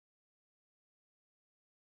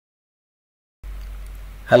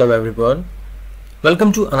Hello everyone,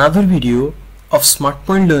 welcome to another video of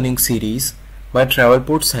Smartpoint learning series by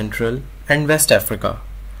Travelport Central and West Africa.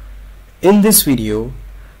 In this video,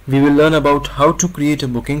 we will learn about how to create a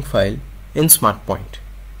booking file in Smartpoint.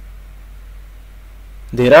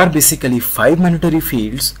 There are basically 5 mandatory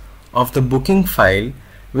fields of the booking file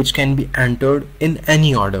which can be entered in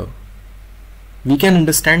any order. We can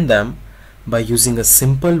understand them by using a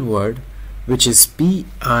simple word which is print.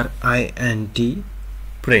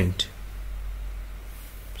 Print.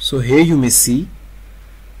 So here you may see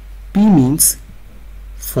P means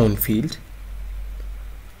phone field,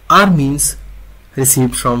 R means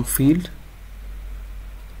received from field,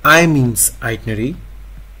 I means itinerary,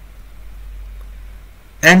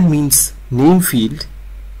 N means name field,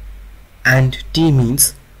 and T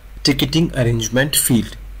means ticketing arrangement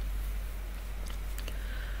field.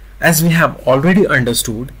 As we have already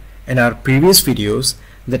understood in our previous videos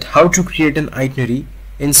that how to create an itinerary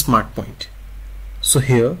in Smartpoint. So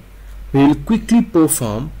here we will quickly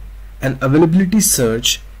perform an availability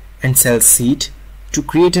search and cell seat to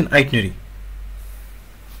create an itinerary.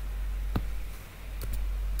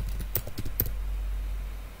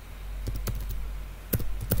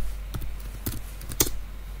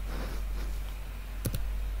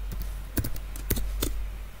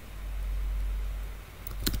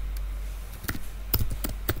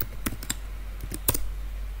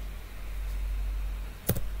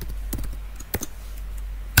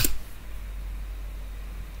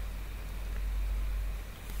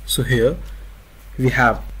 So here we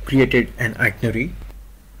have created an itinerary.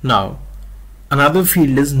 Now another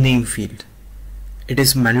field is name field. It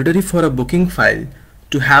is mandatory for a booking file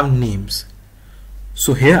to have names.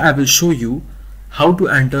 So here I will show you how to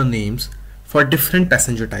enter names for different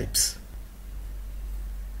passenger types.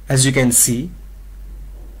 As you can see,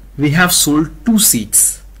 we have sold 2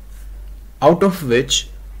 seats, out of which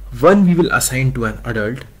one we will assign to an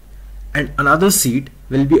adult and another seat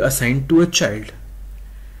will be assigned to a child.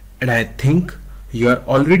 And I think you are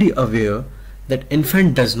already aware that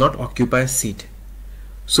infant does not occupy a seat.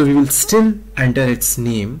 So we will still enter its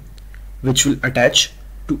name, which will attach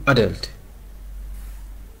to adult.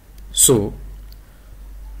 So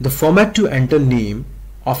the format to enter name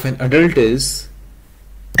of an adult is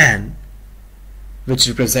N, which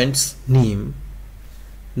represents name,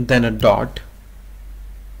 then a dot,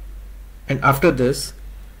 and after this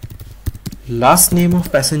last name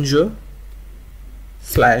of passenger /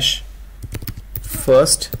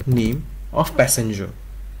 first name of passenger.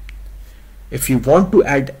 If you want to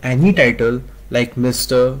add any title like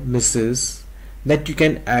Mr., Mrs., that you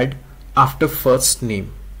can add after first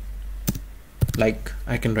name. Like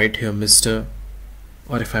I can write here Mr.,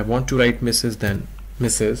 or if I want to write Mrs., then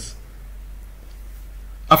Mrs.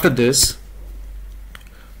 After this,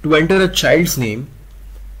 to enter a child's name,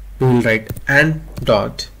 we will write N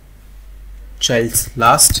dot child's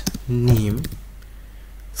last name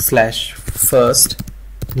 / first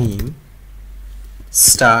name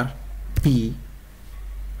 *P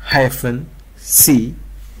hyphen C,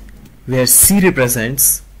 where C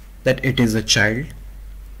represents that it is a child.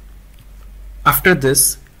 After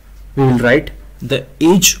this, we will write the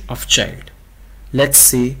age of child. Let's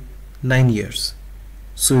say 9 years.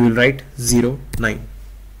 So we will write 09.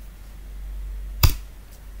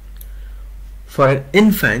 For an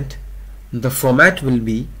infant, the format will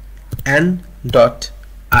be N dot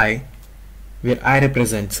I, where I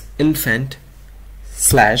represents infant /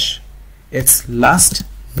 its last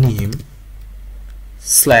name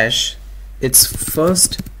 / its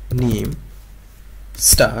first name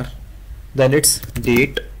 * then its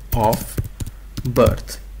date of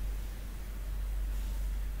birth.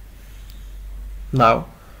 Now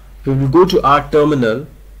we will go to our terminal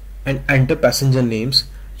and enter passenger names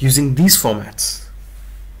using these formats.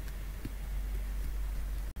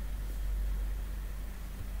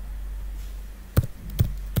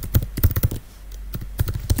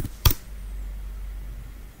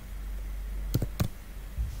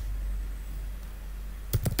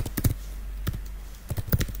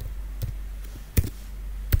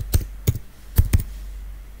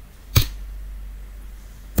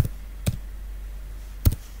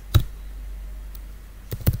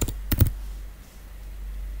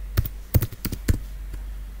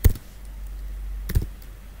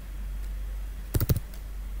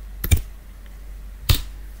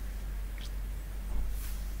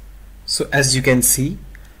 So as you can see,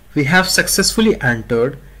 we have successfully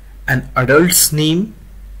entered an adult's name,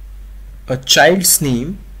 a child's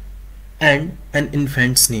name, and an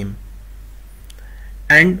infant's name.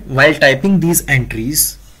 And while typing these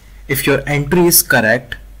entries, if your entry is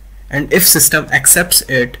correct and if system accepts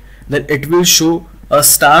it, then it will show a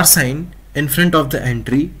star sign in front of the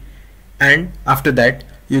entry, and after that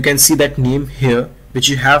you can see that name here which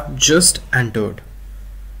you have just entered.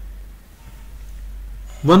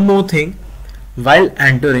 One more thing, while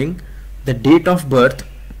entering the date of birth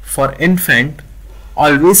for infant,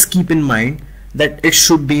 always keep in mind that it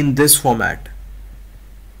should be in this format: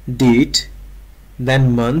 date,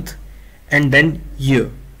 then month, and then year.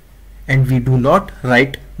 And we do not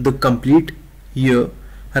write the complete year,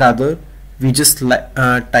 rather we just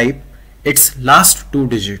type its last 2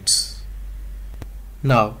 digits.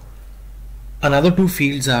 Now another 2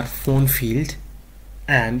 fields are phone field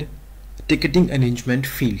and ticketing arrangement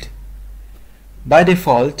field. By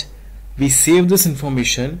default we save this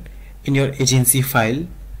information in your agency file,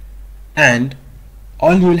 and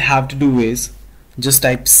all you will have to do is just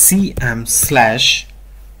type cm/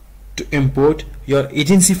 to import your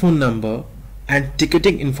agency phone number and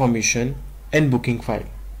ticketing information in booking file.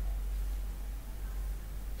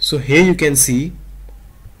 So here you can see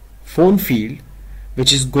phone field,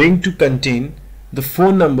 which is going to contain the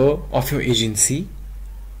phone number of your agency,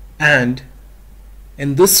 and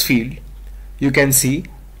in this field you can see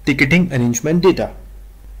ticketing arrangement data.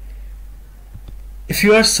 If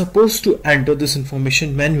you are supposed to enter this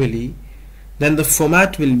information manually, then the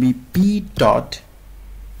format will be p.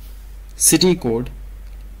 city code,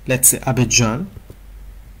 let's say Abidjan,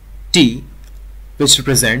 T, which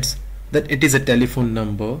represents that it is a telephone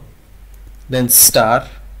number, then star,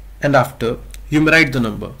 and after you may write the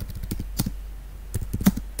number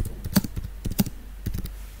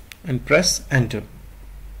and press enter.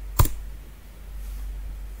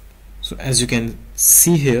 So as you can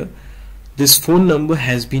see here, this phone number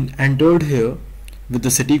has been entered here with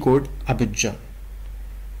the city code Abidjan.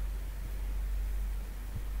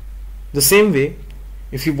 The same way,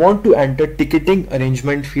 if you want to enter ticketing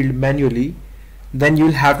arrangement field manually, then you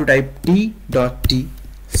will have to type t.t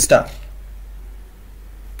star.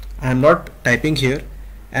 I am not typing here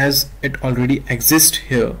as it already exists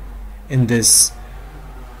here in this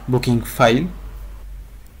booking file.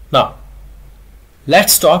 Now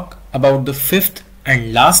let's talk about the 5th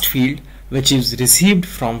and last field, which is received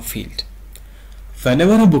from field.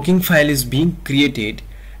 Whenever a booking file is being created,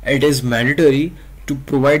 it is mandatory to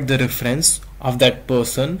provide the reference of that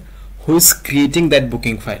person who is creating that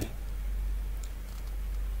booking file.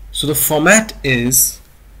 So the format is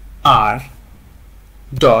r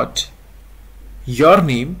dot your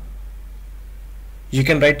name. You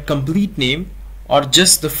can write complete name or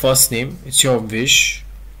just the first name, it's your wish,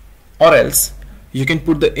 or else you can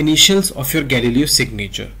put the initials of your Galileo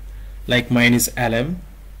signature, like mine is LM,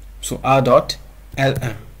 so r dot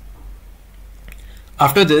LM.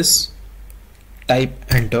 After this, type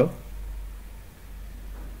enter,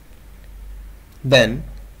 then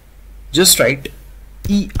just write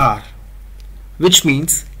ER, which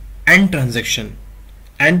means end transaction,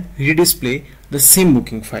 and redisplay the same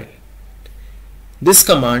booking file. This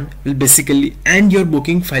command will basically end your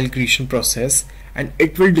booking file creation process, and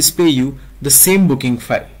it will display you the same booking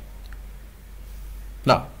file.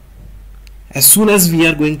 Now as soon as we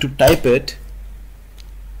are going to type it,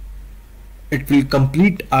 it will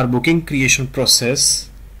complete our booking creation process,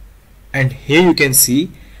 and here you can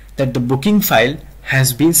see that the booking file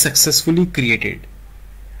has been successfully created,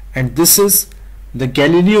 and this is the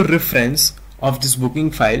Galileo reference of this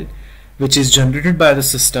booking file, which is generated by the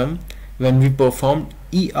system when we perform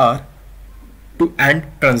ER to end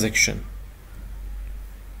transaction.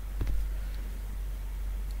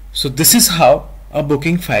 So this is how a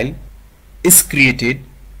booking file is created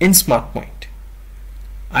in Smartpoint.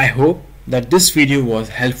 I hope that this video was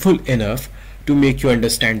helpful enough to make you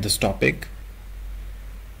understand this topic.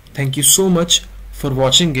 Thank you so much for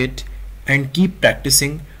watching it, and keep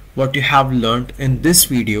practicing what you have learned in this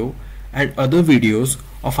video and other videos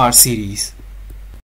of our series.